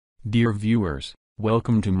Dear viewers,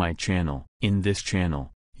 welcome to my channel. In this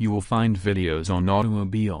channel, you will find videos on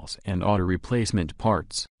automobiles and auto replacement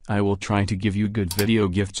parts. I will try to give you good video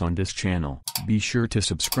gifts on this channel. Be sure to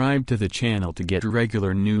subscribe to the channel to get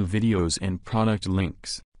regular new videos and product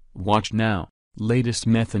links. Watch now. Latest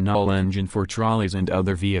methanol engine for trolleys and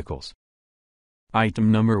other vehicles.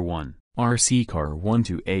 Item number 1. RC Car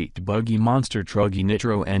 128 Buggy Monster Truggy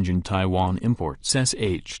Nitro Engine Taiwan Imports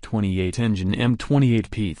SH28 Engine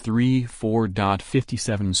M28P3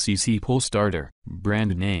 4.57cc Pull Starter.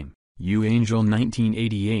 Brand name, U-Angel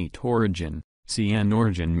 1988 Origin, CN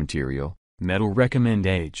Origin Material, Metal Recommend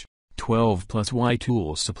Age, 12 plus Y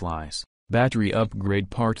Tool Supplies, Battery Upgrade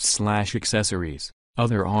Parts / Accessories,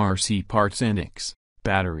 Other RC Parts Annex,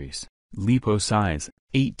 Batteries, LiPo Size,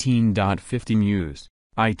 18.50 µs.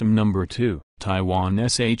 Item number 2, Taiwan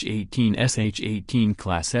SH18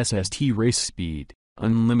 Class SST Race Speed,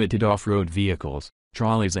 Unlimited Off-Road Vehicles,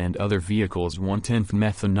 Trolleys and Other Vehicles 1/10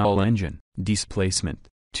 Methanol Engine, Displacement,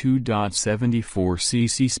 2.74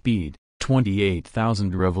 cc Speed,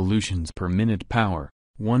 28,000 revolutions per minute Power,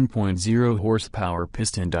 1.0 horsepower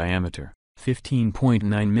Piston Diameter, 15.9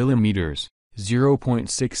 mm,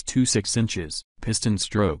 0.626 inches, Piston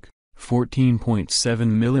Stroke, 14.7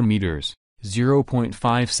 mm,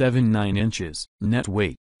 0.579 inches. Net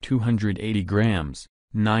weight, 280 grams,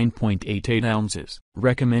 9.88 ounces.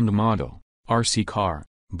 Recommend model, RC car,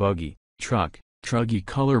 buggy, truck, Truggy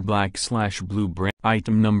color black/blue brand.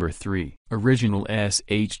 Item number 3, original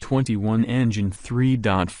SH21 engine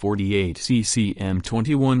 3.48 cc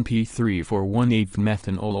M21P3 4/1/8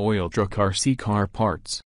 methanol oil truck RC car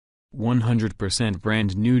parts. 100%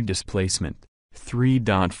 brand new. Displacement,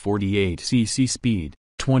 3.48 cc Speed,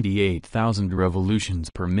 28,000 revolutions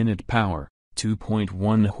per minute Power,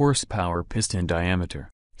 2.1 horsepower Piston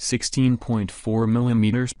Diameter, 16.4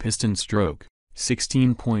 mm Piston Stroke,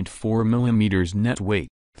 16.4 mm Net weight.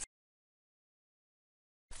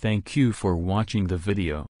 Thank you for watching the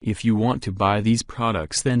video. If you want to buy these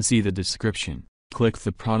products, then see the description. Click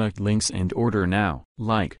the product links and order now.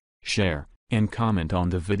 Like, share, and comment on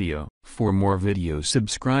the video. For more videos,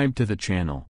 subscribe to the channel.